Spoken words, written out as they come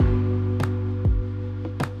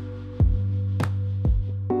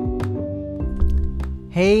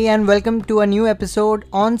Hey, and welcome to a new episode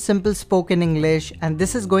on Simple Spoken English, and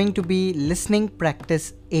this is going to be listening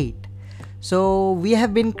practice 8. So, we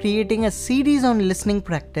have been creating a series on listening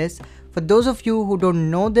practice. For those of you who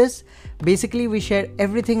don't know this, basically we share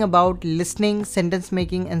everything about listening, sentence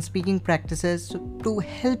making, and speaking practices to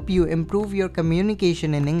help you improve your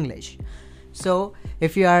communication in English. So,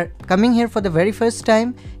 if you are coming here for the very first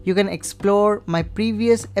time, you can explore my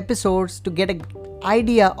previous episodes to get an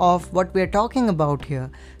idea of what we are talking about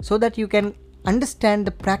here, so that you can understand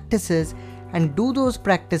the practices and do those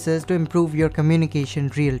practices to improve your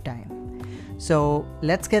communication real time. So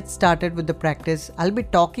let's get started with the practice. I'll be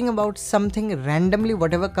talking about something randomly,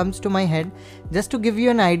 whatever comes to my head, just to give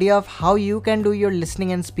you an idea of how you can do your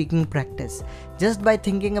listening and speaking practice just by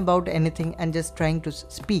thinking about anything and just trying to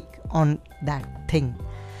speak on that thing.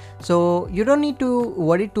 So you don't need to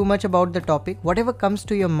worry too much about the topic. Whatever comes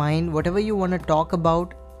to your mind, whatever you want to talk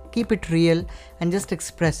about, keep it real and just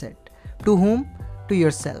express it. To whom? To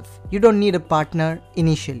yourself. You don't need a partner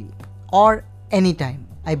initially or anytime,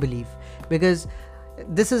 I believe, because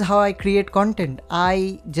this is how I create content.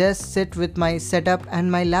 I just sit with my setup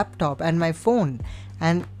and my laptop and my phone,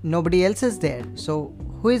 and nobody else is there. So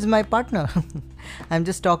who is my partner? I'm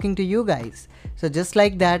just talking to you guys. So just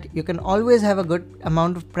like that, you can always have a good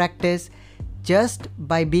amount of practice just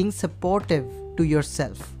by being supportive to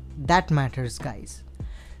yourself. That matters, guys.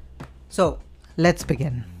 So let's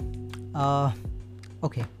begin.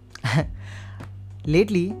 Okay.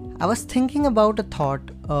 Lately, I was thinking about a thought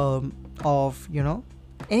of,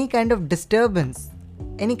 any kind of disturbance,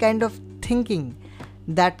 any kind of thinking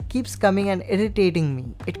that keeps coming and irritating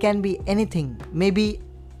me. It can be anything. Maybe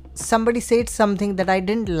somebody said something that I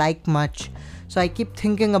didn't like much, so I keep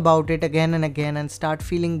thinking about it again and again and start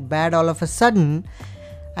feeling bad all of a sudden,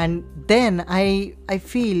 and then I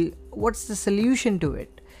feel, what's the solution to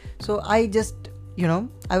it? So I just,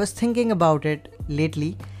 I was thinking about it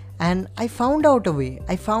lately, and I found out a way.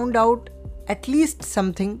 I found out at least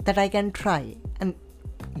something that I can try, and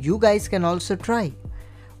you guys can also try.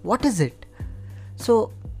 What is it?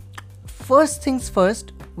 So first things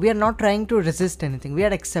first, we are not trying to resist anything. We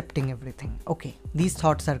are accepting everything. Okay, these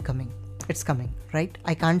thoughts are coming. It's coming, right?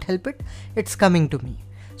 I can't help it. It's coming to me.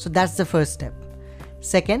 So that's the first step.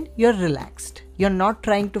 Second, you're relaxed. You're not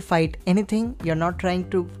trying to fight anything. You're not trying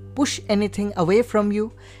to push anything away from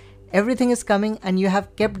you. Everything is coming, and you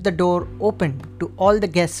have kept the door open to all the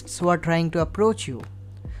guests who are trying to approach you.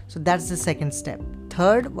 So that's the second step.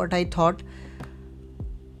 Third, what I thought,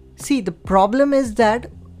 see, the problem is that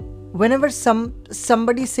whenever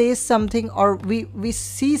somebody says something, or we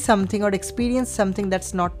see something or experience something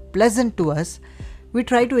that's not pleasant to us, we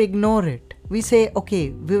try to ignore it. We say,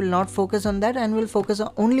 okay, we will not focus on that and we'll focus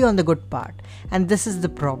only on the good part. And this is the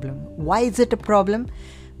problem. Why is it a problem?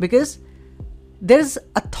 Because there's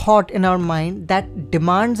a thought in our mind that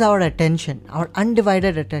demands our attention, our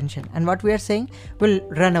undivided attention. And what we are saying, will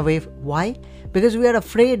run away. Why? Because we are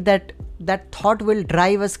afraid that that thought will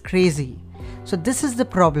drive us crazy. So this is the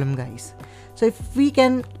problem, guys. So if we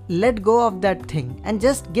can let go of that thing and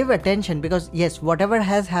just give attention, because yes, whatever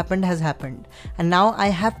has happened, and now I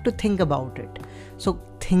have to think about it. So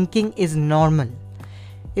thinking is normal.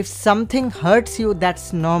 If something hurts you,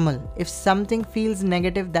 that's normal. If something feels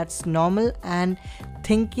negative, that's normal, and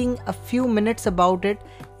thinking a few minutes about it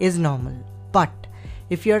is normal. But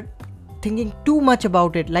if you're thinking too much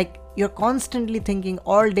about it, like you're constantly thinking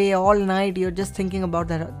all day, all night, you're just thinking about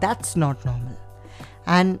that, that's not normal.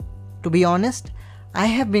 And to be honest, I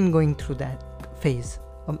have been going through that phase,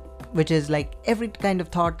 which is like every kind of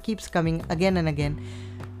thought keeps coming again and again,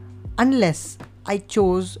 unless I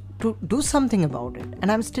chose to do something about it,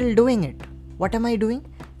 and I'm still doing it. What am I doing?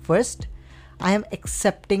 First, I am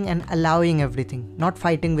accepting and allowing everything, not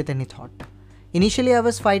fighting with any thought. Initially, I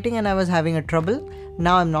was fighting and I was having a trouble.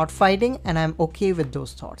 Now I'm not fighting and I'm okay with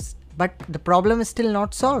those thoughts. But the problem is still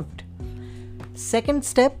not solved. Second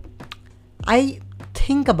step, I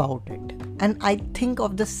think about it and I think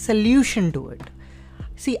of the solution to it.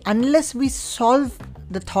 See, unless we solve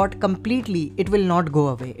the thought completely, it will not go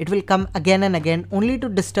away. It will come again and again, only to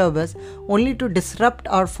disturb us, only to disrupt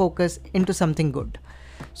our focus into something good.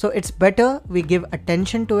 So it's better we give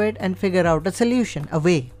attention to it and figure out a solution, a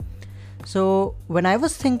way. So when I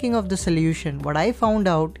was thinking of the solution, what I found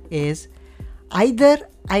out is either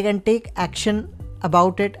I can take action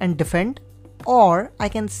about it and defend, or I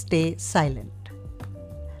can stay silent.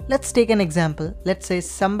 Let's take an example. Let's say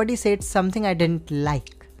somebody said something I didn't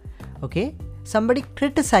like. Okay? Somebody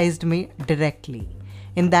criticized me directly.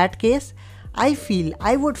 In that case, I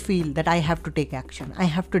would feel that I have to take action. I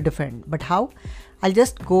have to defend. But how? I'll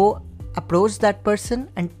just go approach that person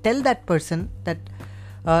and tell that person that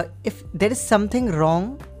If there is something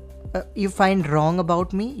wrong, you find wrong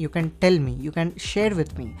about me, you can tell me, you can share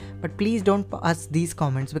with me, but please don't pass these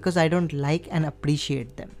comments because I don't like and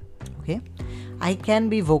appreciate them. Okay, I can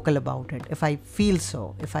be vocal about it if I feel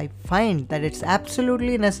so, if I find that it's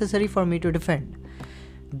absolutely necessary for me to defend.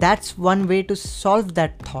 That's one way to solve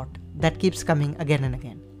that thought that keeps coming again and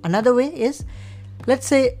again. Another way is, let's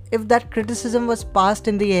say if that criticism was passed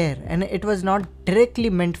in the air and it was not directly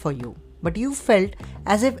meant for you, but you felt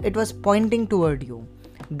as if it was pointing toward you,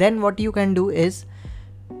 then what you can do is,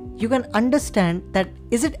 you can understand that,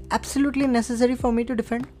 is it absolutely necessary for me to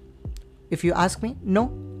defend? If you ask me,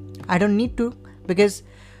 no, I don't need to, because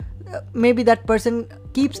maybe that person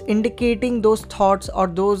keeps indicating those thoughts or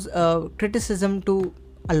those criticism to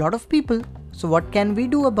a lot of people. So what can we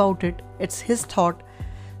do about it? It's his thought.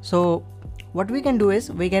 So what we can do is,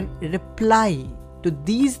 we can reply to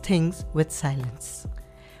these things with silence.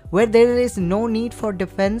 Where there is no need for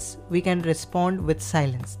defense, we can respond with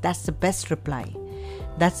silence. That's the best reply.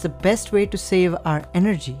 That's the best way to save our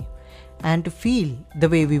energy and to feel the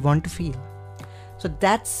way we want to feel. So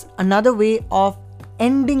that's another way of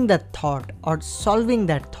ending that thought or solving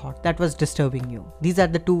that thought that was disturbing you. These are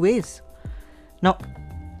the two ways. Now,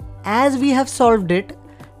 as we have solved it,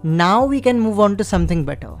 now we can move on to something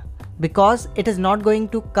better, because it is not going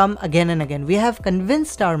to come again and again. We have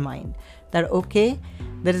convinced our mind that, okay,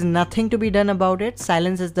 there is nothing to be done about it,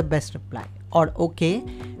 silence is the best reply. Or, okay,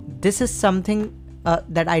 this is something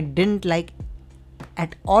that I didn't like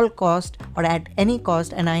at all cost or at any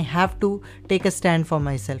cost, and I have to take a stand for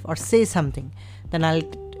myself or say something. Then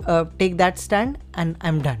I'll take that stand and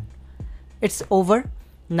I'm done. It's over.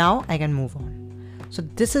 Now I can move on. So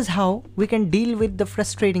this is how we can deal with the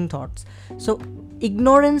frustrating thoughts. So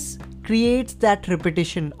ignorance creates that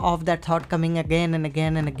repetition of that thought coming again and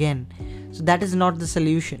again and again. So that is not the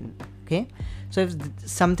solution. Okay. So if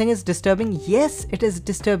something is disturbing, yes, it is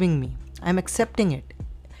disturbing me. I'm accepting it.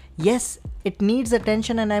 Yes, it needs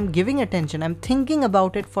attention and I'm giving attention. I'm thinking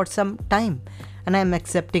about it for some time and I'm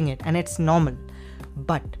accepting it, and it's normal.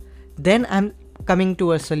 But then I'm coming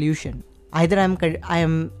to a solution. Either I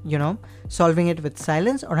am solving it with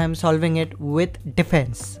silence, or I'm solving it with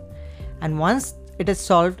defense. And once it is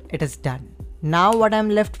solved, it is done. Now what I'm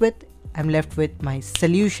left with my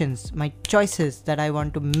solutions, my choices that I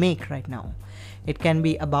want to make right now. It can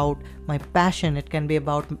be about my passion. It can be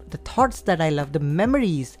about the thoughts that I love, the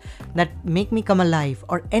memories that make me come alive,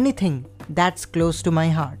 or anything that's close to my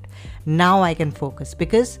heart. Now I can focus,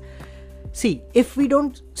 because see, if we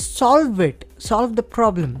don't solve the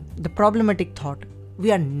problem, the problematic thought,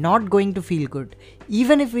 we are not going to feel good.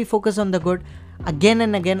 Even if we focus on the good, again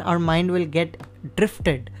and again our mind will get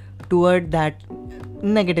drifted toward that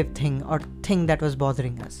negative thing or thing that was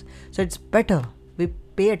bothering us. So it's better we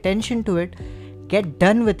pay attention to it, get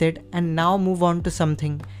done with it, and now move on to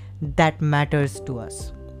something that matters to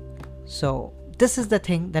us. So this is the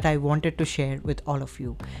thing that I wanted to share with all of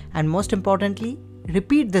you. And most importantly,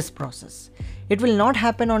 repeat this process. It will not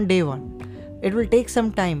happen on day one. It will take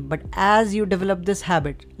some time, but as you develop this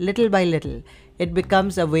habit, little by little, it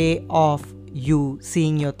becomes a way of you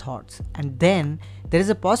seeing your thoughts. And then there is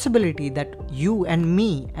a possibility that you and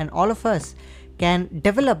me and all of us can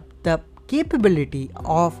develop the capability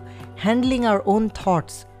of handling our own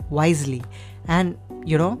thoughts wisely and,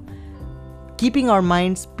 keeping our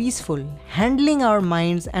minds peaceful, handling our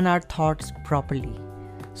minds and our thoughts properly.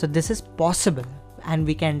 So this is possible and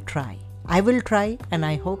we can try. I will try, and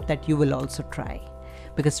I hope that you will also try,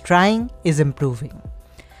 because trying is improving.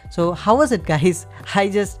 So how was it, guys? I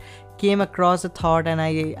just came across a thought and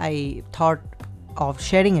I thought of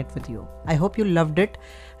sharing it with you. I hope you loved it.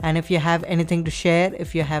 And if you have anything to share,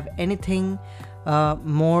 if you have anything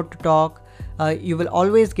more to talk, you will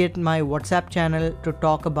always get my WhatsApp channel to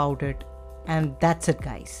talk about it. And that's it,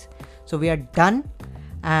 guys. So we are done.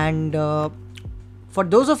 And for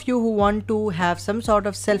those of you who want to have some sort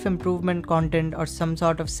of self-improvement content or some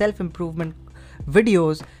sort of self-improvement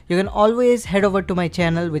videos, you can always head over to my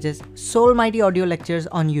channel, which is Soulmighty Audio Lectures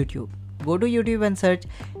on YouTube. Go to YouTube and search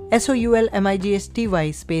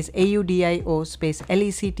SOULMIGSTY space AUDIO space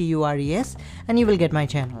LECTURES, and you will get my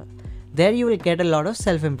channel. There you will get a lot of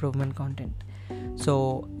self-improvement content.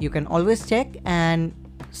 So you can always check and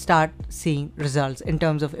start seeing results in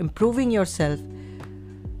terms of improving yourself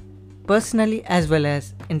personally as well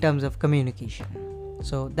as in terms of communication.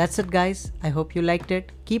 So that's it, guys. I hope you liked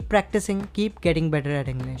it. Keep practicing, keep getting better at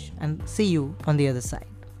English, and see you on the other side.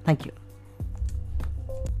 Thank you.